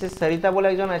একজন Mrs Sarita বলে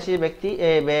একজন আছে ব্যক্তি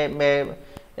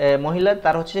মহিলা,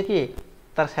 তার হচ্ছে কি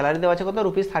তার স্যালারি দেওয়া আছে কত?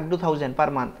 Rupees 32,000 per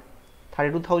month.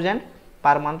 32,000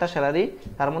 per month তার স্যালারি,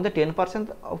 তার মধ্যে 10%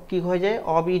 কি হয়ে যায়?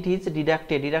 অফ ইট ইজ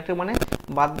ডিডাক্টেড মানে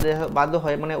বাধ্য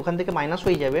হয়, মানে ওখান থেকে মাইনাস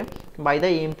হয়ে যাবে by the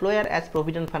employer as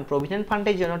provident fund. Provident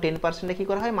ফান্ডের জন্য 10% কি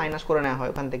করা হয়? মাইনাস করে নেওয়া হয়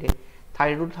ওখান থেকে।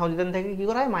 32,000 থেকে কি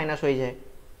করা হয়? মাইনাস হয়ে যায়।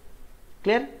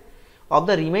 ক্লিয়ার? অফ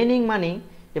দ্য রিমেইনিং মানি,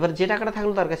 এবার যে টাকাটা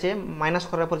থাকলো তার কাছে মাইনাস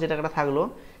করার পর যে টাকাটা থাকলো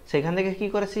সেখান থেকে কি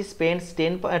করে? C spends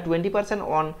 20%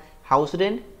 on house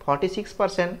rent,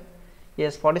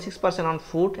 46% on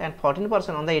food and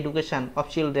 14% on the education of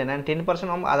children and 10%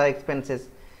 on other expenses.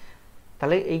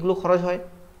 তাহলে এইগুলো খরচ হয়,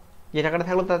 যে টাকাটা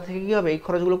থাকলো তার থেকে কী হবে? এই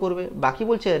খরচগুলো করবে। বাকি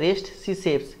বলছে রেস্ট সি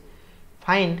সেভস।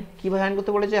 ফাইন্ড, কীভাবে ফাইন্ড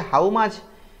করতে বলেছে? How much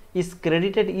is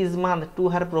credited is month to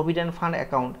her provident fund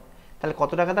account. তাহলে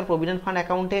কত টাকা তার প্রভিডেন্ট ফান্ড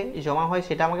অ্যাকাউন্টে জমা হয়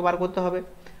সেটা আমাকে বার করতে হবে।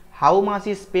 how much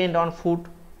is spent on food.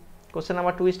 Question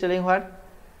number 2 is telling what,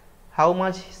 how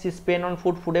much she spend on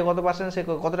food, ফুডে কত পার্সেন্ট সে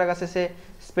কত টাকা সে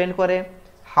স্পেন্ড করে,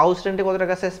 হাউস রেন্টে কত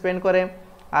টাকা সে স্পেন্ড করে,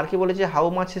 আর কি বলেছে how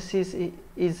much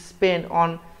is spend on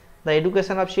the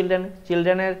education of children,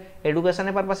 চিলড্রেনের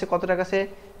এডুকেশনের পারপাসে কত টাকা সে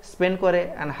স্পেন্ড করে,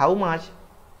 and how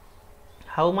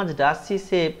much does she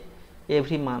save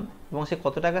every month, এবং সে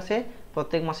কত টাকা সে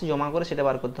প্রত্যেক মাসে জমা করে সেটা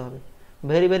বার করতে হবে।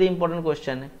 Very very important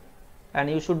question, and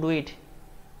you should do it,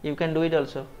 you can do it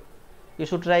also, you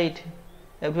should try it,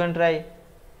 everyone try,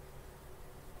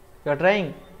 you are trying,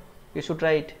 you should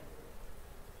try it.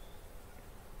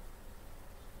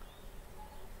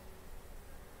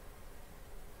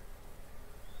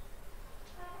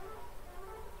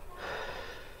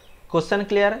 Question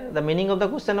clear? The meaning of the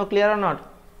question or clear or not?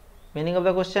 Meaning of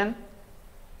the question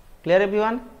clear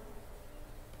everyone?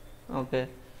 Okay,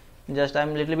 just I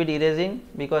am little bit erasing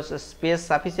because space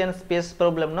sufficient space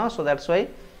problem, no, so that's why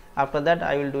after that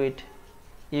I will do it.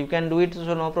 You can do it,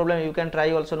 so no problem, you can try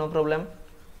also, no problem.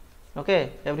 Okay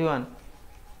everyone,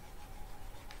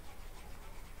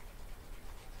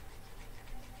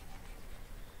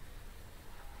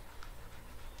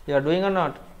 you are doing or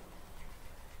not?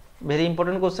 Very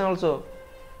important question also.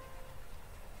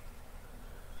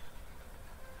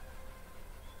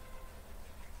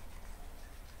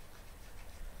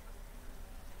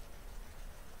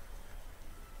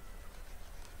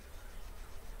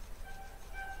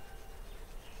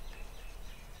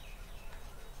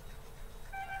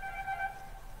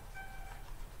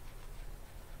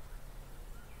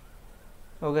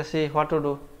 Okay, see what to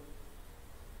do.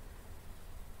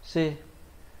 See,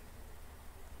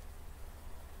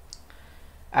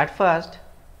 at first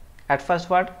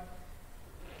what,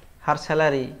 her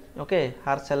salary, okay,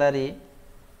 her salary,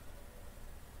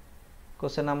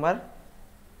 question number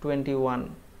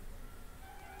 21,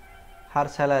 her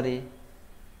salary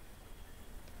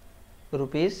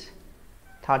rupees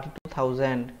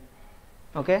 32,000,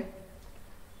 okay,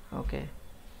 okay,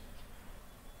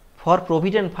 for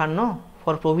provident fund, no,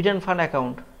 for provident fund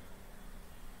account,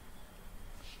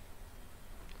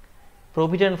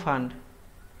 provident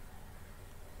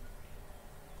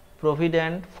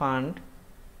fund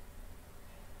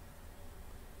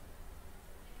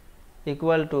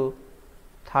equal to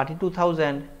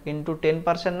 32,000 into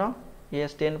 10%, no,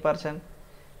 yes 10%,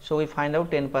 so we find out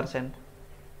 10%,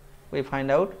 we find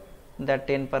out that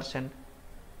 10%,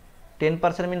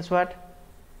 10% means what,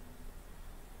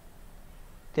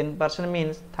 10%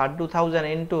 means 32,000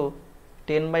 into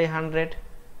 10 by 100,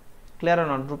 clear or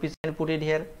not, rupees, and put it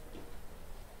here.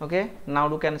 Okay, now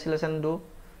do cancellation, do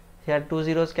here 2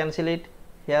 zeros cancel it,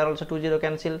 here also 2 zero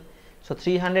cancel, so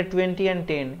 320 and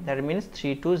 10, that means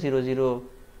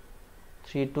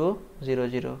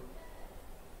 3200,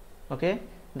 okay,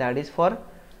 that is for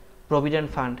provident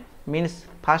fund. Means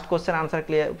first question answer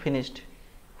clear, finished.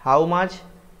 How much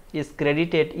is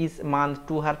credited each month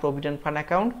to her provident fund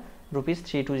account, rupees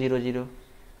 3200.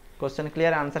 Question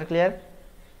clear, answer clear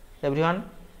everyone,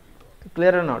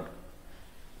 clear or not?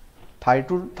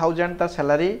 32,000 তার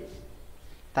salary,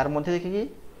 তার মধ্যে দেখি কি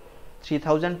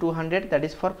 3,200 that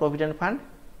is for provident fund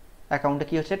অ্যাকাউন্টে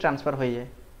কি হচ্ছে transfer হয়ে যায়,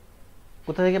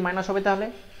 কোথা থেকে মাইনাস হবে, তাহলে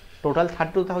টোটাল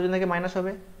 32,000 থেকে মাইনাস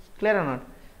হবে, clear or not?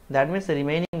 That means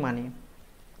remaining money,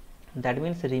 that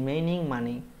means remaining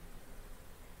money,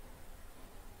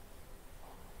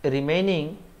 remaining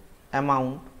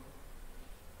amount,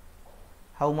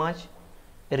 how much,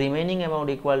 remaining amount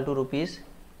equal to rupees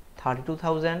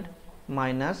 32,000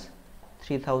 minus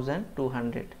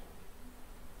 3,200,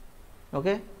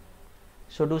 okay,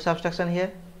 so do subtraction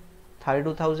here,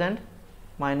 32,000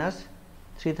 minus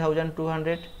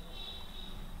 3,200,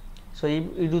 so if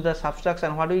you do the subtraction,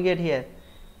 what do we get here,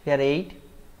 here 8,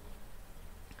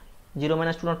 0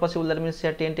 minus 2 not possible, that means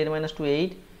here 10, 10 minus 2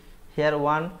 8, here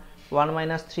 1, 1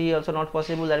 minus 3 also not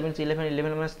possible, that means 11,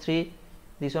 11 minus 3,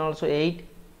 this one also 8,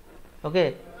 okay,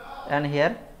 and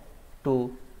here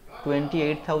 2,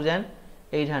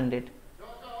 28,800,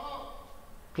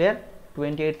 clear,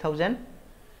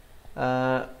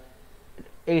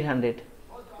 28,800,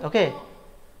 okay,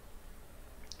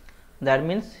 that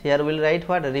means here we will write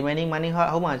what, remaining money,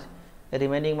 how much,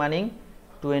 remaining money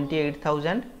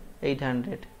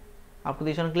 28,800, up to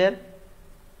this one, clear,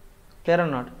 clear or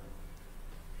not?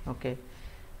 Okay,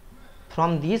 from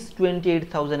this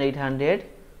 28,800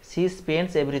 she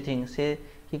spends everything, সে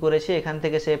কি করেছে এখান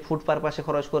থেকে সে food পারপাসে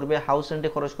খরচ করবে, house রেন্টে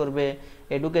খরচ করবে,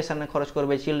 এডুকেশনে খরচ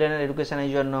করবে, চিলড্রেনের এডুকেশনের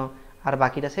জন্য, আর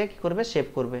বাকিটা সে কি করবে, সেভ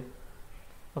করবে,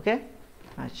 ওকে,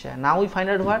 আচ্ছা, now we find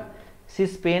out what, C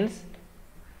spends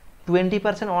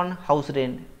 20% on house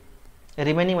rent,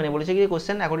 remaining মানি বলেছে কি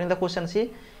question, according the question C,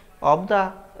 of the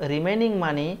remaining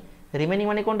money remaining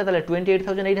মানে কোনটা তাহলে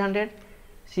 28,800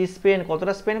 সি স্পেন্ড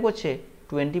কতটা স্পেন্ড করছে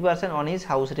 20% on his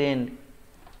house rent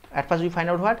at first we find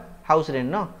out what house rent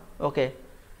no okay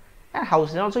and house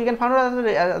rent also we can find out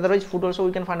otherwise food also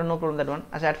we can find out no problem that one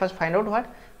as at first find out what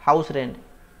house rent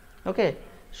okay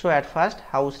so at first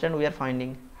house rent we are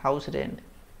finding house rent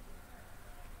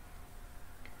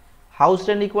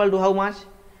equal to how much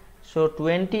so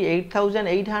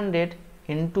 28,800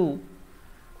 into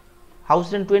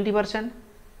house rent 20%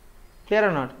 clear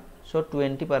or not so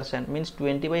 20% means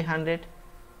 20 by 100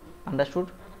 understood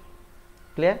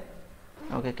clear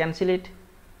okay cancel it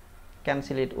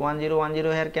 1 0 1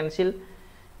 0 here cancel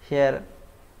here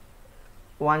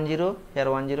 1 0 here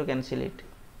 1 0 cancel it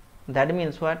that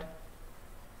means what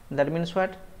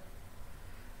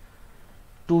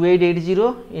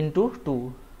 2880 into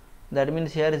 2 that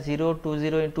means here 0 2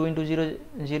 0 2 into 0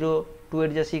 0 2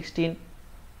 8 is 16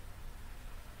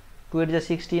 2 8 is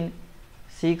 16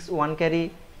 6 1 carry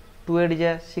 2 8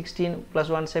 is 16 plus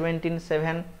 1 17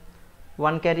 7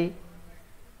 1 carry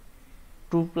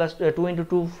 2 plus 2 into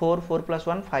 2 4 4 plus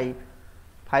 1 5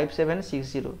 5 7 6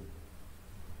 0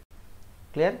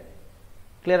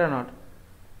 clear or not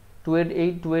 2 8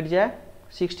 8 2 8 ja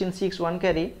 16 6 1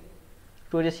 carry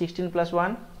 2 8 16 plus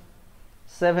 1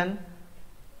 7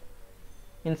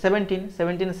 in 17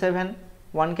 17 7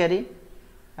 1 carry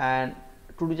and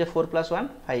 2 to 4 plus 1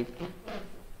 5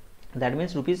 that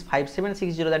means rupees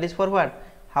 5760 that is for what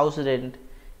house rent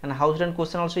and house rent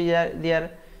question also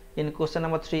there in question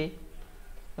number 3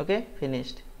 okay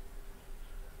finished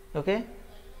okay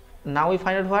now we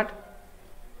find out what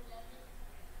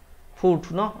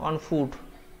food no on food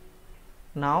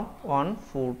now on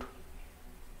food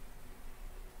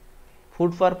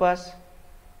purpose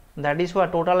that is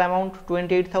what total amount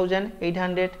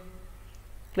 28,800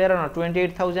 clear or not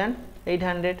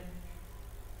 28,800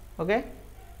 okay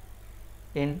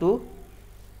into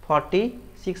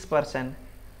 46%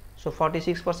 so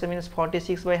 46% means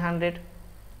 46 by 100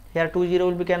 here 2 0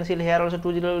 will be cancelled here also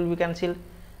 2 0 will be cancelled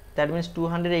that means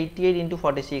 288 into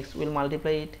 46 will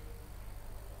multiply it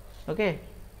okay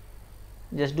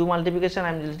just do multiplication I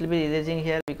am little bit erasing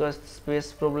here because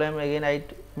space problem again I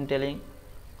am telling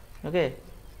okay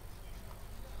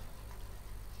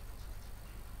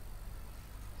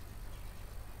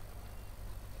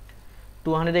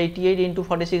 $288 into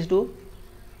 46 do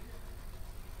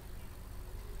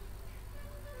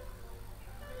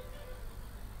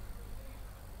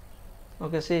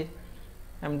okay see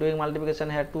I am doing multiplication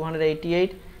here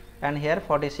 288 and here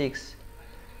 46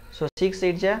 so 6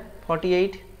 8 ja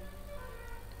 48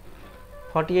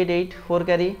 48 8 4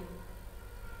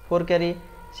 carry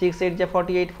 6 8 ja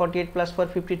 48 48 plus 4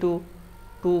 52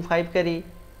 2 5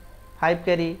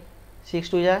 carry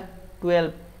 6 2 ja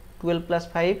 12 plus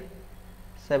 5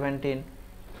 17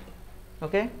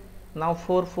 okay now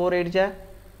 4 4 8 ja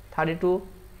 32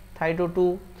 2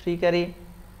 3 carry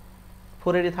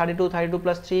 4 8 32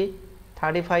 plus 3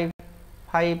 35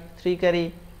 5 3 carry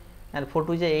and 4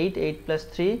 2 is 8 8 plus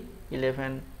 3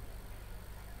 11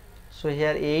 so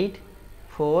here 8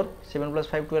 4 7 plus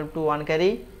 5 12 2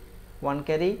 1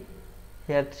 carry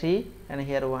here 3 and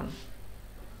here 1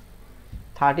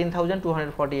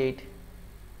 13,248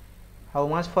 how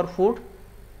much for food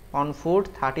on food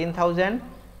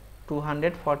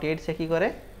 13,248 से की करे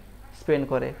spend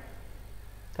करे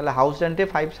তাহলে house রেন্টে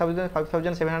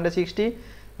 5760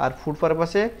 আর food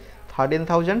পারপাসে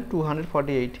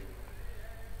 13,248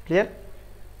 clear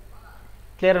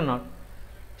or not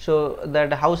so that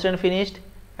house rent finished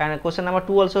and question number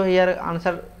 2 also here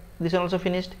answer this one also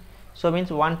finished so means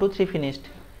 1 2 3 finished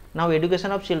now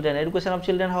education of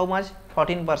children how much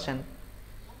 14%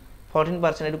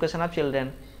 education of children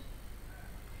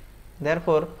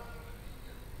therefore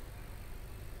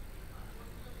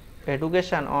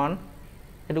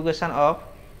education of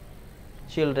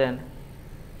children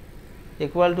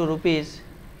equal to rupees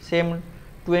same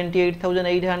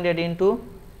 28,800 into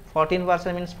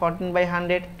 14% means 14 by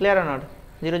 100 clear or not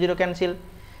 0 0 cancel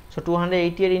so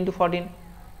 288 into 14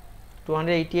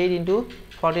 288 into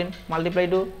 14 multiply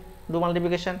do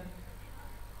multiplication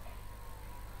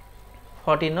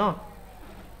 14 no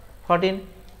 14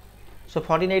 so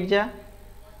 14 8 ja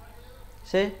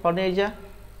say 14 8 ja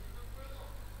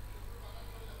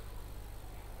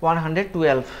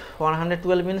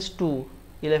 112 means 2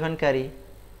 11 carry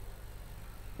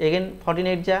again 14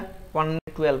 8 ja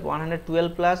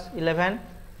 112 plus 11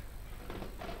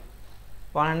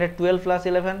 plus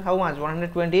 11 how much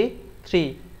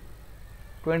 123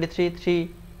 23 3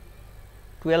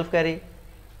 12 carry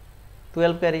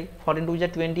 14 2 is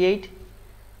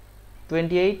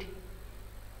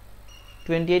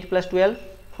 28 plus 12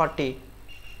 40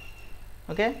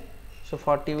 okay So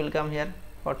 40 will come here,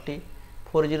 40,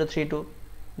 4032.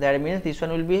 That means this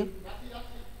one will be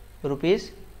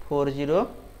rupees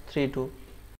 4032.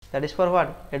 That is for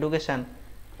what? Education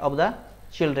of the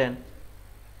children.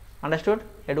 Understood?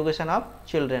 Education of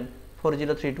children,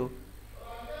 4032.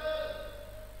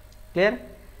 Clear?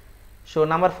 So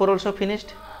number 4 also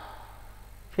finished.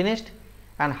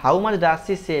 And how much does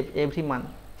she save every month?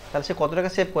 তাহলে সে কত টাকা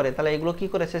save করে? তাহলে এগুলো কি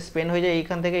করে? সে spend হয়ে যায়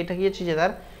এইখান থেকে। এটা কি হচ্ছে যে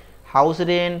তার house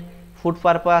rent, food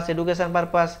purpose, education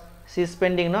purpose, C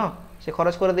spending, ন, সে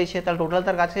খরচ করে দিয়েছে। তাহলে টোটাল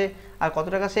তার কাছে আর কত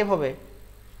টাকা সেভ হবে?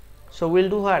 So will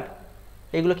do what?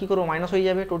 এগুলো কি করবো? মাইনাস হয়ে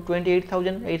যাবে।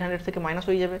 28,800 থেকে মাইনাস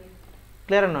হয়ে যাবে।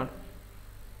 Clear are not?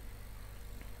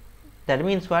 That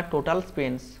means what? Total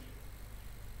Spence,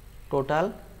 total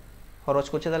খরচ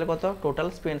করছে তাহলে কত? Total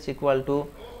Spence equal to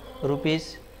rupees,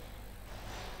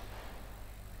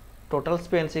 total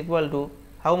spends equal to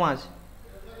how much?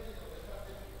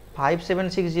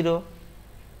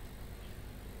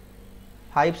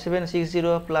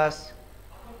 5760 plus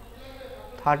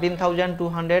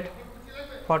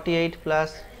 13,248 plus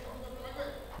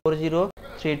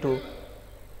 4032.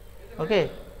 Okay,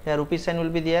 here rupees sign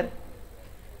will be there.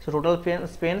 So total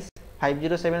spends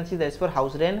 5076, that is for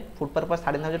house rent, food purpose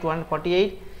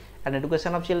 13,248, and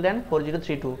education of children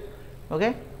 4032.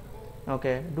 Okay,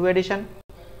 do addition.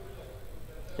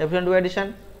 Everyone do addition.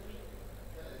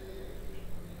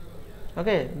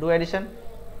 Okay, do addition,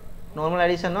 normal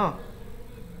addition, no,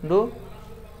 do.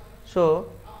 So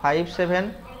 57,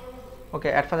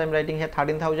 okay, at first I am writing here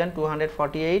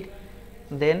 13,248,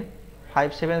 then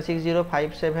 5760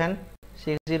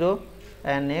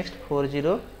 and next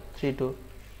 4032.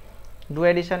 Do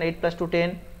addition. 8 plus 2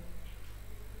 10,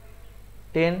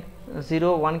 10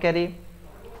 0 1 carry,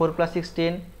 4 plus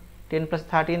 16, 10 plus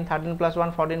 13, 13 plus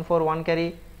 1 14, 4 1 carry,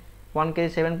 1 carry,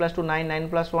 7 plus 2 9, 9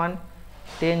 plus 1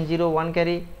 10 0 1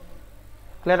 carry.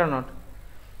 Clear or not?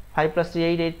 5 plus 3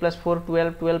 8, 8 plus 4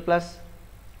 12, 12 plus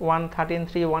 1 13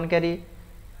 3 1 carry.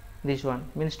 This one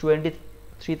means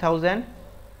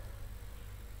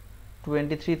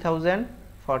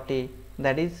 23,040.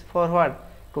 that is for what?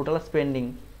 Total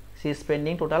spending. She is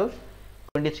spending total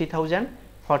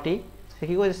 23,040. সে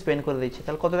কি করে spend করে দিচ্ছে?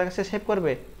 তাহলে কত টাকা সে save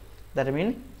করবে? That mean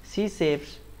C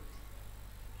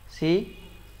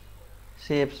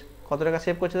saves কত টাকা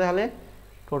সেভ করছে? তাহলে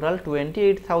টোটাল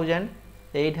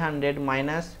 28,800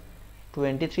 মাইনাস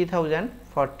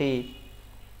 23,040.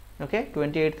 ওকে,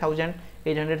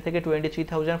 28,800 থেকে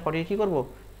 23,040 কি করব?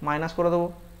 মাইনাস করে দেবো।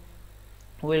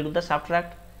 Will do the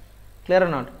subtract. Clear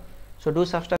or not? So do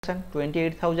subtraction.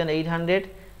 28,800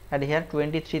 and here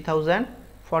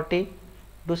 23,040.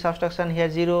 Do subtraction. Here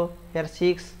 0, here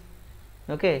 6,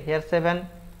 okay, here 7.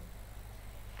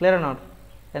 Clear or not?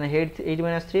 And here 8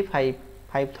 minus 3 5,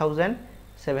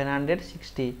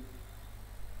 5,760.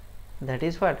 That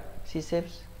is what she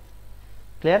saves.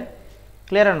 Clear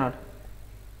or not?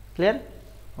 Clear?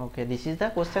 Okay, this is the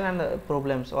question and the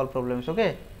problems, all problems.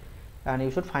 Okay, and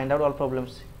you should find out all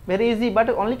problems. Very easy, but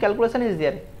only calculation is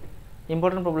there.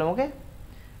 Important problem. Okay,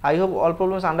 I hope all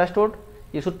problems understood.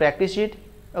 You should practice it.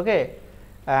 Okay,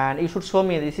 and you should show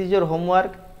me. This is your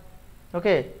homework.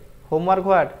 Okay, homework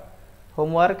what?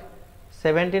 Homework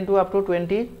 17 to up to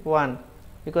 21,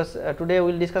 because today we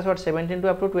will discuss what? 17 to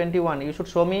up to 21. You should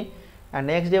show me, and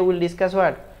next day we will discuss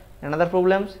what? Another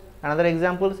problems, another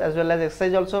examples, as well as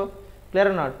exercise also. Clear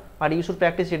or not? But you should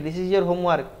practice it. This is your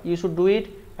homework. You should do it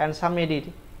and submit it.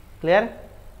 Clear,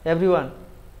 everyone?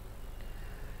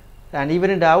 And even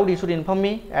in doubt, you should inform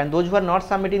me. And those who are not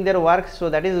submitting their work, so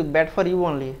that is bad for you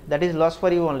only. That is loss for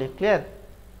you only. Clear?